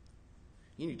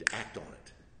 You need to act on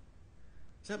it.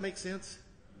 Does that make sense?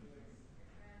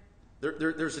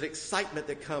 There's an excitement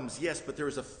that comes, yes, but there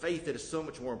is a faith that is so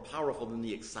much more powerful than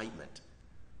the excitement.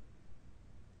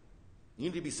 You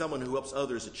need to be someone who helps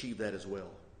others achieve that as well.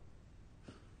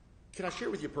 Can I share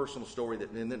with you a personal story,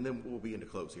 and then we'll begin to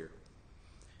close here?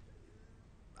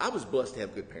 I was blessed to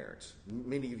have good parents.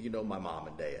 Many of you know my mom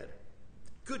and dad.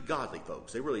 Good, godly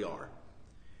folks. They really are.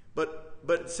 But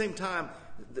at the same time,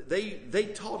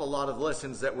 they taught a lot of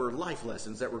lessons that were life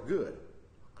lessons that were good.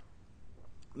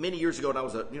 Many years ago, when I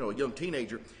was a young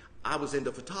teenager, I was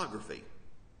into photography.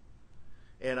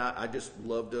 And I just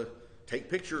loved to take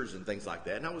pictures and things like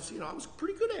that. And I was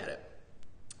pretty good at it.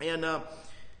 And,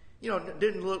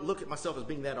 didn't look at myself as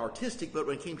being that artistic, but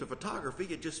when it came to photography,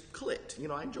 it just clicked.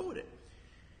 I enjoyed it.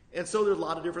 And so there's a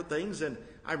lot of different things. And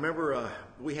I remember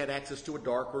we had access to a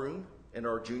dark room in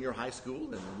our junior high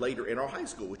school and later in our high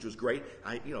school, which was great.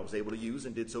 I was able to use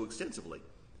and did so extensively.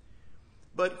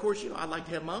 But, of course, I'd like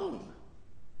to have my own.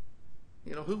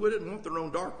 Who wouldn't want their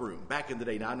own dark room back in the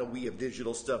day? Now, I know we have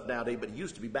digital stuff nowadays, but it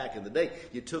used to be back in the day.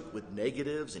 You took with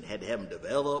negatives and had to have them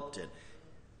developed. And,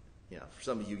 for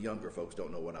some of you younger folks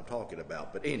don't know what I'm talking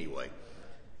about. But anyway.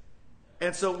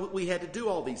 And so we had to do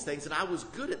all these things, and I was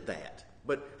good at that.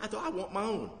 But I thought, I want my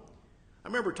own. I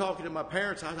remember talking to my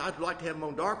parents. I'd like to have my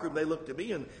own dark room. They looked at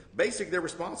me, and basically their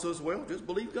response was, well, just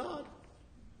believe God.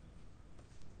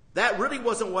 That really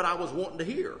wasn't what I was wanting to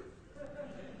hear.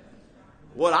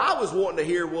 What I was wanting to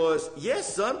hear was,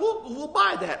 yes, son, we'll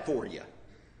buy that for you.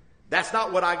 That's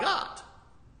not what I got.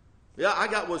 Yeah, I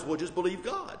got was, well, just believe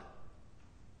God.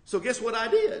 So guess what I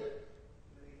did?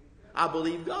 I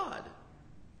believed God.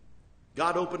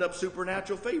 God opened up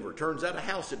supernatural favor. Turns out a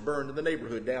house had burned in the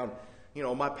neighborhood down,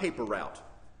 my paper route.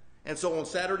 And so on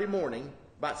Saturday morning,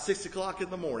 about 6 o'clock in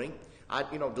the morning, I,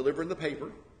 delivering the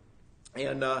paper.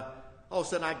 And all of a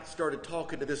sudden I started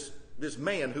talking to this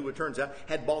man who, it turns out,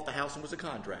 had bought the house and was a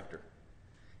contractor.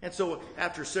 And so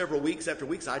after several weeks,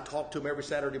 I talked to him every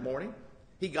Saturday morning.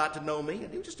 He got to know me,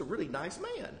 and he was just a really nice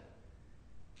man.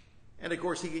 And of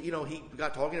course, he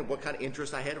got talking about what kind of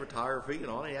interest I had in photography and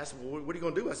all. And he asked me, well, what are you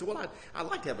going to do? I said, well, I'd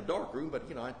like to have a dark room, but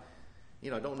I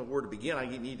don't know where to begin. I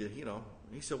need to,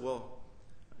 He said, well,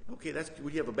 okay,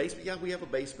 would you have a basement? Yeah, we have a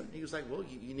basement. He was like, well,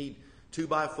 you need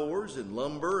 2x4s and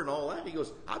lumber and all that. He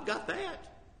goes, I've got that.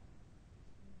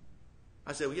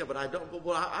 I said, well, yeah, but I don't.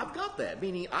 Well, I've got that.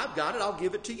 Meaning, I've got it. I'll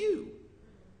give it to you.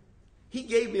 He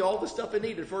gave me all the stuff I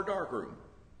needed for a dark room.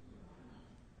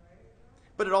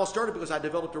 But it all started because I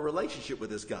developed a relationship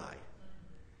with this guy.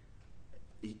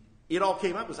 It all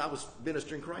came up because I was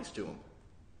ministering Christ to him.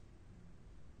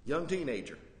 Young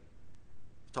teenager,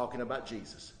 talking about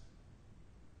Jesus.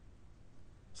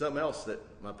 Something else that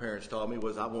my parents taught me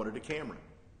was I wanted a camera.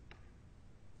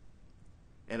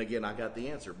 And again, I got the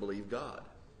answer, believe God.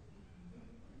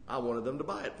 I wanted them to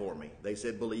buy it for me. They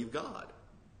said, believe God.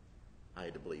 I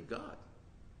had to believe God.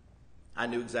 I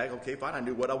knew exactly, okay, fine, I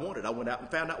knew what I wanted. I went out and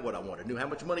found out what I wanted. Knew how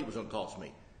much money it was going to cost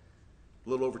me. A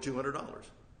little over $200.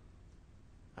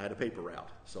 I had a paper route.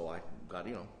 So I got,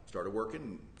 started working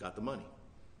and got the money.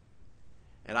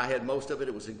 And I had most of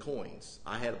it was in coins.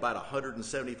 I had about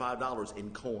 $175 in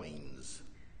coins.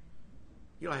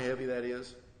 You know how heavy that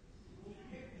is?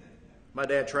 My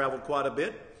dad traveled quite a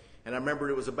bit. And I remember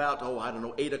it was about,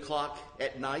 8 o'clock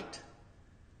at night.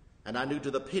 And I knew to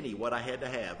the penny what I had to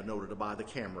have in order to buy the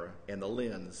camera and the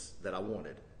lens that I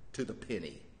wanted. To the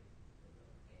penny.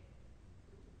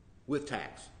 With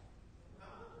tax.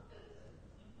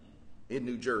 In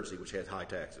New Jersey, which has high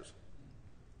taxes.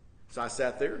 So I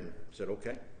sat there and said,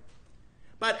 okay.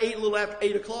 About a little after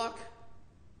 8 o'clock,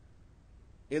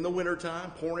 in the wintertime,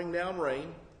 pouring down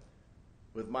rain,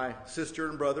 with my sister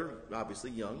and brother, obviously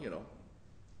young,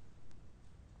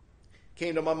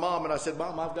 Came to my mom and I said,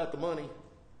 Mom, I've got the money.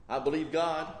 I believe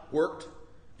God worked.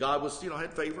 God was,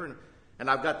 had favor, and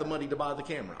I've got the money to buy the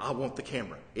camera. I want the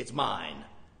camera. It's mine.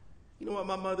 You know what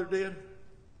my mother did?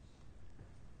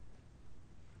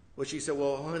 Well, she said,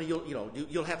 well, honey,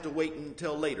 you'll have to wait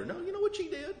until later. No, you know what she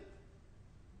did?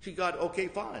 She got, okay,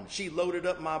 fine. She loaded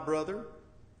up my brother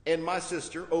and my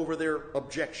sister over their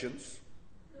objections.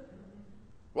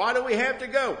 Why do we have to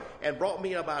go? And brought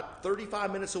me about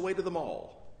 35 minutes away to the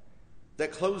mall.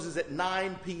 That closes at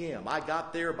 9 p.m. I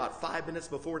got there about 5 minutes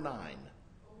before 9.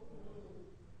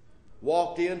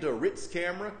 Walked into Ritz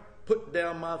Camera, put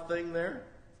down my thing there.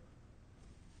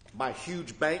 My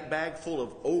huge bank bag full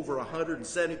of over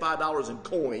 $175 in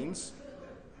coins.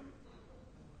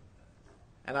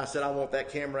 And I said, I want that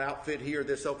camera outfit here.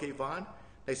 This, okay, fine.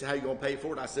 They said, how are you going to pay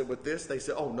for it? I said, with this. They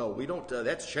said, oh, no, we don't.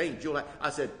 That's changed. I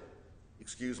said,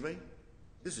 excuse me?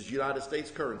 This is United States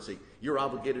currency. You're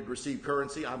obligated to receive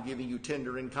currency. I'm giving you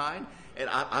tender in kind. And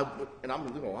I'm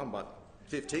about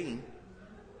 15.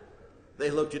 They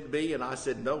looked at me and I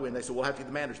said no. And they said, we'll have to get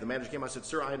the manager. The manager came. I said,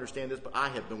 sir, I understand this, but I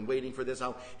have been waiting for this.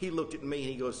 He looked at me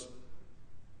and he goes,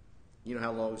 you know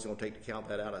how long it's going to take to count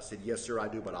that out? I said, yes, sir, I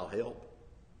do, but I'll help.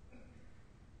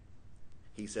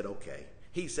 He said, okay.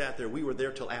 He sat there. We were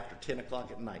there till after 10 o'clock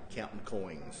at night counting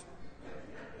coins.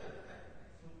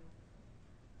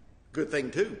 Good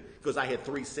thing, too, because I had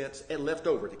 3 cents and left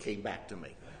over that came back to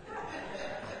me.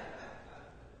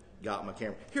 Got my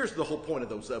camera. Here's the whole point of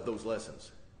those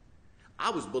lessons.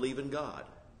 I was believing God.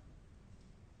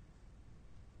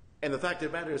 And the fact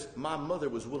of the matter is, my mother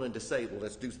was willing to say, well,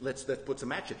 let's put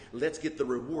some action. Let's get the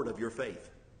reward of your faith.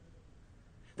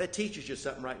 That teaches you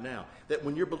something right now. That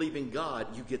when you're believing God,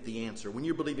 you get the answer. When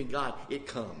you're believing God, it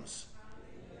comes.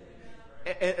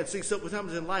 And see,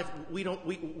 sometimes in life, we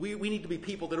need to be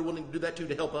people that are willing to do that too,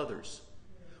 to help others.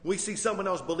 We see someone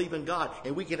else believe in God,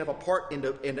 and we can have a part in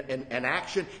an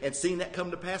action and seeing that come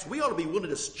to pass. We ought to be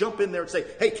willing to jump in there and say,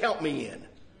 hey, count me in.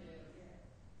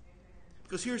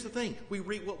 Because here's the thing. We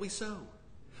reap what we sow.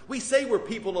 We say we're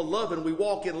people of love and we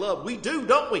walk in love. We do,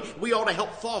 don't we? We ought to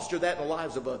help foster that in the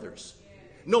lives of others,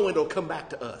 knowing it'll come back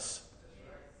to us.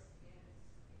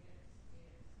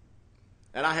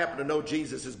 And I happen to know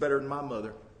Jesus is better than my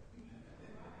mother.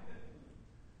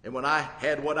 And when I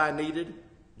had what I needed,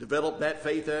 developed that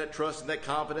faith, that trust, and that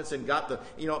confidence, and got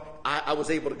I was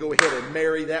able to go ahead and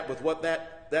marry that with what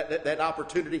that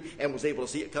opportunity, and was able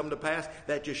to see it come to pass.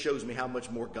 That just shows me how much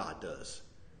more God does.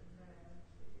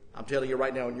 I'm telling you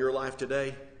right now, in your life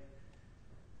today,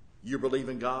 you believe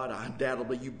in God.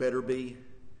 Undoubtedly, you better be.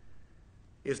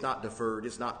 It's not deferred.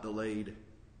 It's not delayed.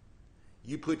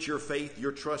 You put your faith,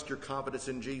 your trust, your confidence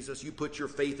in Jesus. You put your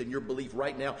faith and your belief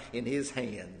right now in His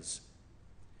hands.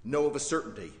 Know of a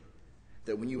certainty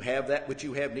that when you have that which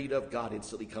you have need of, God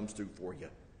instantly comes through for you.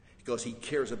 because he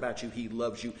cares about you. He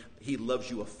loves you. He loves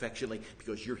you affectionately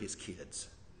because you're his kids.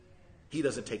 He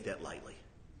doesn't take that lightly.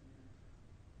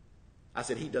 I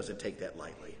said he doesn't take that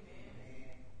lightly.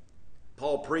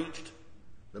 Paul preached.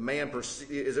 The man,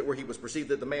 is it where he was perceived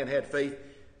that the man had faith?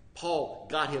 Paul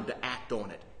got him to act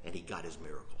on it, and he got his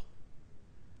miracle.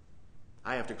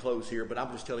 I have to close here, but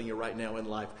I'm just telling you right now in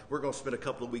life, we're going to spend a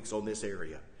couple of weeks on this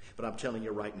area. But I'm telling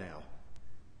you right now,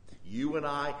 you and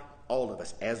I, all of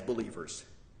us as believers,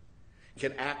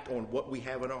 can act on what we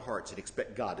have in our hearts and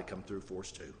expect God to come through for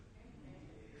us too.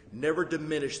 Never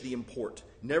diminish the import.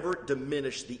 Never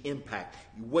diminish the impact.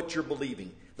 What you're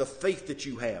believing, the faith that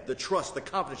you have, the trust, the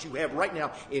confidence you have right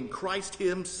now in Christ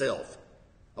himself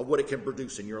of what it can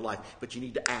produce in your life. But you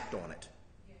need to act on it.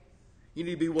 You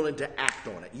need to be willing to act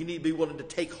on it. You need to be willing to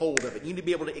take hold of it. You need to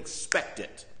be able to expect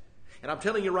it. And I'm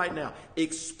telling you right now,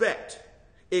 expect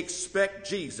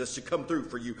Jesus to come through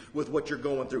for you with what you're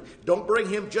going through. Don't bring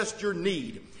him just your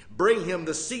need. Bring him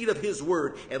the seed of his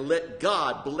word and let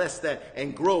God bless that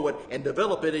and grow it and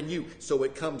develop it in you so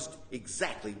it comes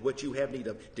exactly what you have need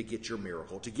of to get your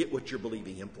miracle, to get what you're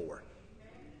believing him for.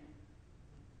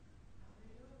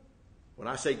 When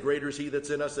I say greater is he that's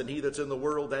in us than he that's in the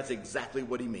world, that's exactly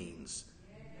what he means.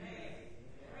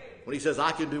 When he says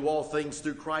I can do all things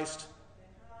through Christ,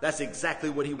 that's exactly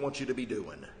what he wants you to be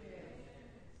doing.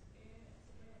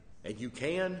 And you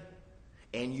can,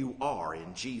 and you are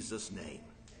in Jesus' name.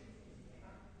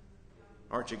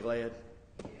 Aren't you glad?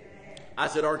 I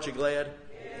said, aren't you glad?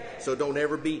 So don't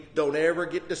ever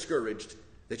get discouraged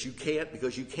that you can't,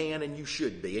 because you can and you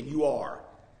should be, and you are.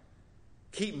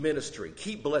 Keep ministering,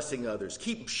 keep blessing others,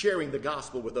 keep sharing the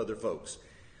gospel with other folks.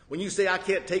 When you say, I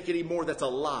can't take any more, that's a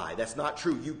lie. That's not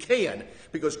true. You can,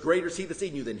 because greater is he that's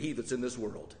in you than he that's in this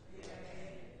world.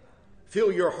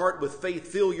 Fill your heart with faith.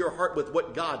 Fill your heart with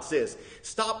what God says.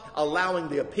 Stop allowing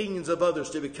the opinions of others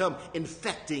to become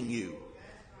infecting you.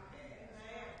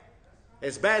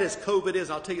 As bad as COVID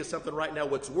is, I'll tell you something right now.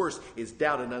 What's worse is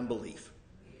doubt and unbelief.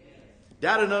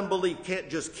 Doubt and unbelief can't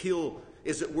just kill,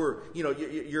 as it were,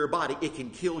 your body. It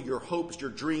can kill your hopes, your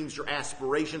dreams, your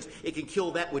aspirations. It can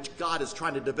kill that which God is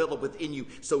trying to develop within you.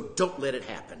 So don't let it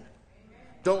happen.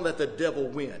 Don't let the devil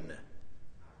win.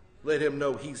 Let him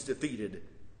know he's defeated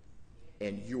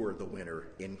and you're the winner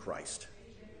in Christ.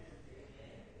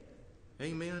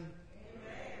 Amen.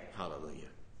 Hallelujah.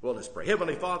 Well, let's pray.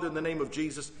 Heavenly Father, in the name of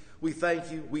Jesus, we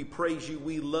thank you, we praise you,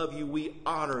 we love you, we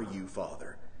honor you,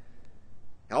 Father.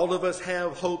 All of us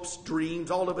have hopes,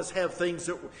 dreams. All of us have things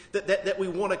that we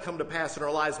want to come to pass in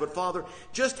our lives. But Father,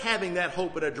 just having that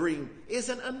hope and a dream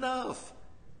isn't enough.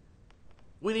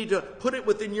 We need to put it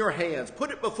within your hands.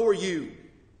 Put it before you.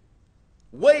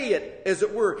 Weigh it, as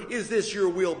it were. Is this your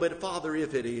will? But Father,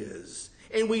 if it is,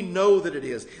 and we know that it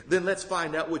is, then let's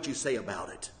find out what you say about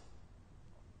it.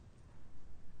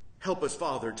 Help us,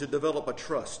 Father, to develop a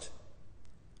trust,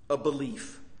 a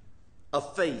belief, a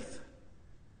faith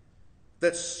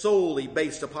that's solely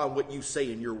based upon what you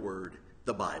say in your word,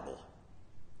 the Bible.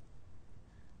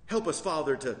 Help us,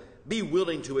 Father, to be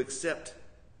willing to accept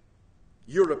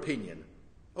your opinion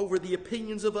over the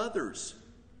opinions of others.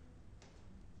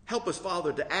 Help us,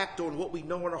 Father, to act on what we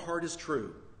know in our heart is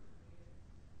true.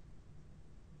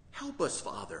 Help us,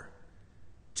 Father,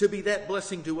 to be that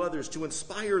blessing to others, to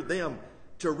inspire them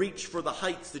to reach for the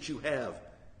heights that you have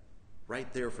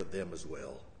right there for them as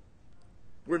well.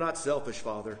 We're not selfish,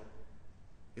 Father.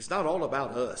 It's not all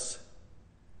about us.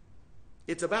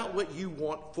 It's about what you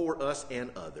want for us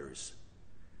and others.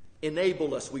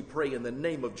 Enable us, we pray, in the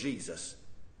name of Jesus,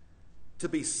 to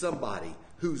be somebody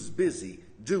who's busy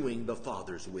doing the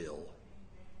Father's will.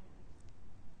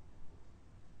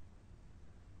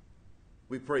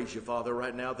 We praise you, Father,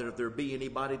 right now, that if there be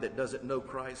anybody that doesn't know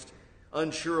Christ,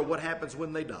 unsure of what happens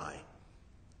when they die,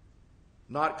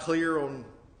 not clear on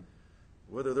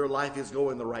whether their life is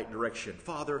going the right direction,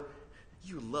 Father,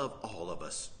 you love all of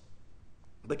us.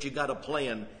 But you got a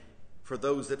plan for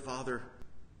those that, Father,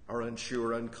 are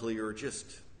unsure, unclear,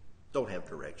 just don't have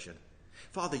direction.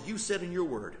 Father, you said in your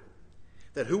word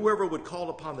that whoever would call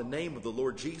upon the name of the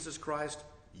Lord Jesus Christ,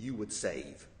 you would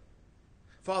save.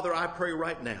 Father, I pray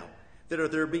right now that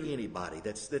if there be anybody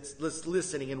that's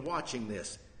listening and watching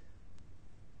this,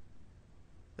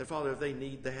 that, Father, if they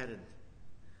need that and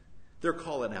they're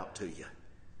calling out to you,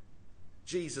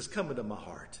 Jesus, come into my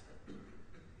heart.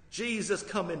 Jesus,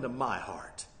 come into my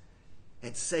heart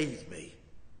and save me.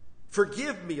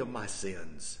 Forgive me of my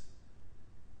sins.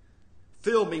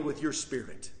 Fill me with your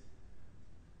Spirit.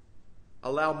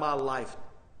 Allow my life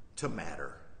to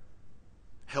matter.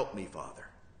 Help me, Father,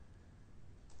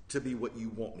 to be what you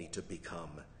want me to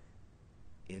become.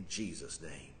 In Jesus'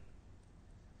 name,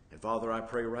 And Father, I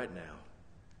pray right now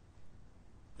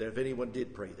that if anyone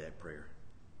did pray that prayer,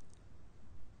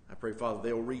 I pray, Father,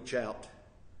 they'll reach out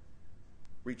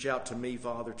to me,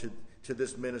 Father, to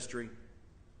this ministry,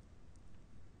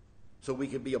 so we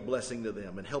can be a blessing to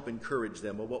them and help encourage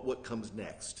them on what comes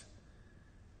next.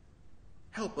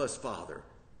 Help us, Father,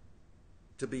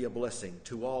 to be a blessing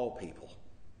to all people.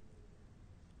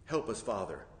 Help us,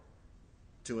 Father,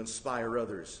 to inspire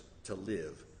others to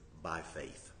live by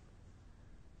faith.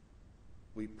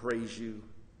 We praise you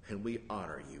and we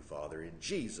honor you, Father, in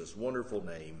Jesus' wonderful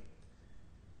name.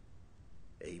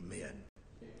 Amen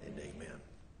and amen.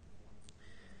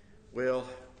 Well,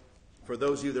 for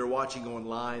those of you that are watching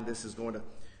online, this is going to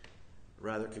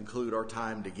rather conclude our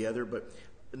time together, but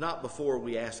not before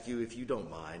we ask you, if you don't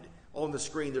mind. On the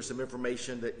screen, there's some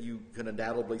information that you can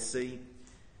undoubtedly see.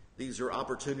 These are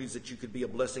opportunities that you could be a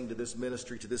blessing to this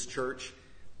ministry, to this church.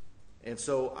 And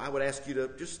so I would ask you to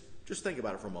just think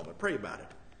about it for a moment. Pray about it.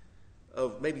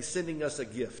 Of maybe sending us a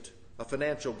gift, a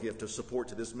financial gift of support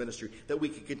to this ministry that we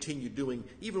can continue doing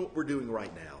even what we're doing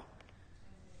right now.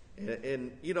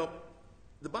 And you know,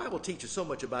 the Bible teaches so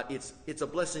much about it's a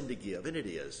blessing to give, and it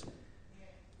is.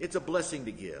 It's a blessing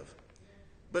to give.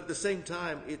 But at the same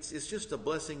time, it's just a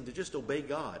blessing to just obey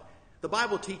God. The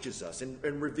Bible teaches us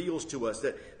and reveals to us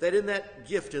that in that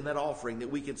gift and that offering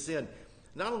that we can send,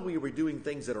 not only are we doing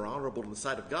things that are honorable in the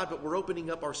sight of God, but we're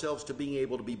opening up ourselves to being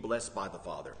able to be blessed by the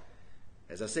Father.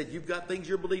 As I said, you've got things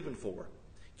you're believing for.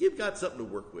 You've got something to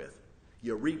work with.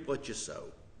 You reap what you sow.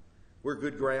 We're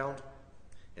good ground.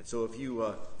 And so if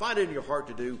you find it in your heart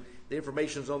to do, the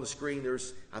information's on the screen.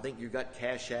 I think you've got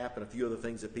Cash App and a few other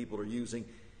things that people are using.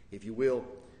 If you will,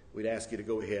 we'd ask you to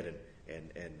go ahead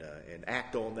and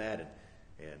act on that.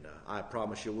 And I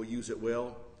promise you we'll use it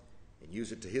well and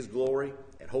use it to His glory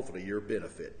and hopefully your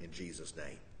benefit in Jesus'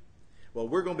 name. Well,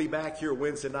 we're going to be back here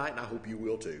Wednesday night, and I hope you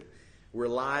will too. We're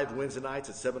live Wednesday nights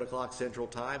at 7 o'clock Central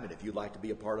Time, and if you'd like to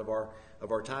be a part of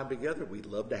our time together, we'd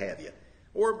love to have you.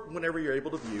 Or whenever you're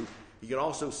able to view. You can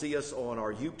also see us on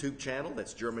our YouTube channel.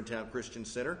 That's Germantown Christian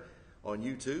Center on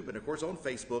YouTube, and of course on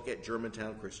Facebook at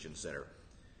Germantown Christian Center.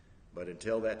 But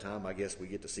until that time, I guess we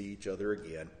get to see each other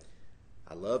again.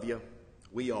 I love you.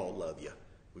 We all love you.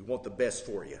 We want the best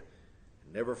for you.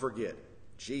 Never forget,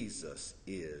 Jesus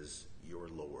is your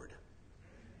Lord.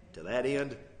 To that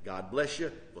end, God bless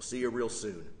you. We'll see you real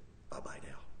soon. Bye-bye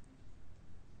now.